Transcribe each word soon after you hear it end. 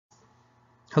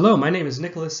Hello, my name is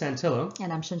Nicholas Santillo.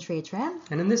 And I'm Shantria Tran.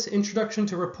 And in this Introduction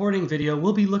to Reporting video,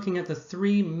 we'll be looking at the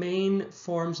three main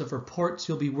forms of reports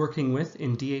you'll be working with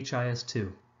in DHIS2.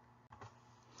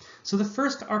 So the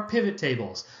first are pivot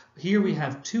tables. Here we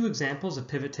have two examples of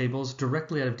pivot tables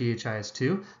directly out of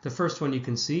DHIS2. The first one you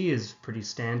can see is pretty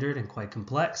standard and quite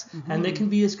complex, and they can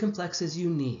be as complex as you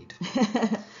need.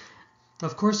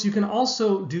 Of course, you can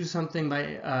also do something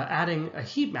by adding a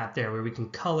heat map there where we can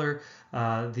color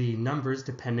the numbers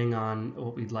depending on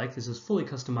what we'd like. This is fully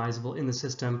customizable in the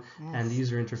system, and the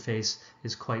user interface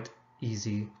is quite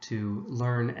easy to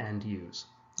learn and use.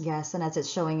 Yes, and as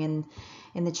it's showing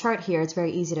in the chart here, it's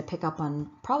very easy to pick up on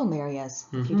problem areas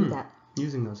if you do that.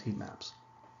 Using those heat maps.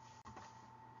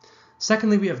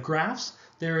 Secondly, we have graphs.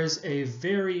 There is a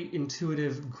very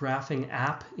intuitive graphing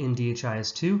app in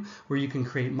DHIS2 where you can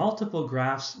create multiple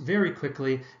graphs very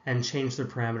quickly and change their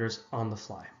parameters on the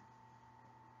fly.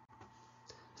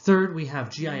 Third, we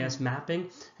have GIS mapping,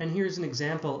 and here's an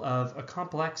example of a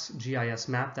complex GIS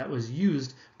map that was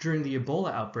used during the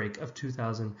Ebola outbreak of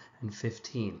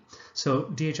 2015. So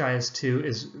DHIS2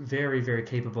 is very, very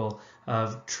capable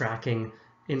of tracking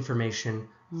information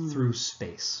through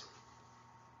space.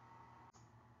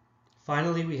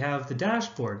 Finally, we have the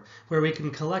dashboard, where we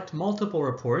can collect multiple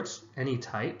reports, any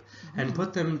type, and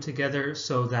put them together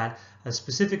so that a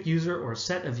specific user or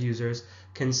set of users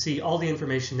can see all the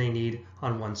information they need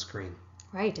on one screen.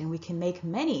 Right, and we can make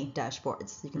many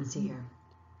dashboards, you can see here.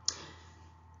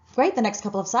 Great, the next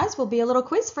couple of slides will be a little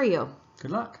quiz for you.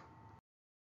 Good luck.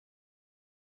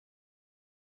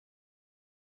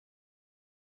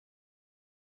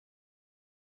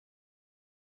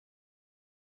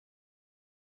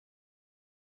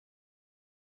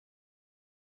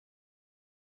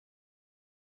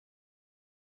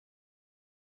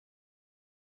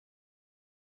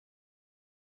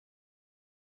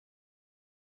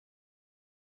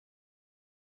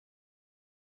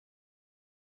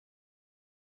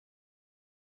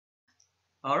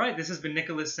 All right, this has been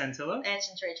Nicholas Santillo. And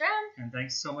Shantria Tran. And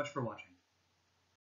thanks so much for watching.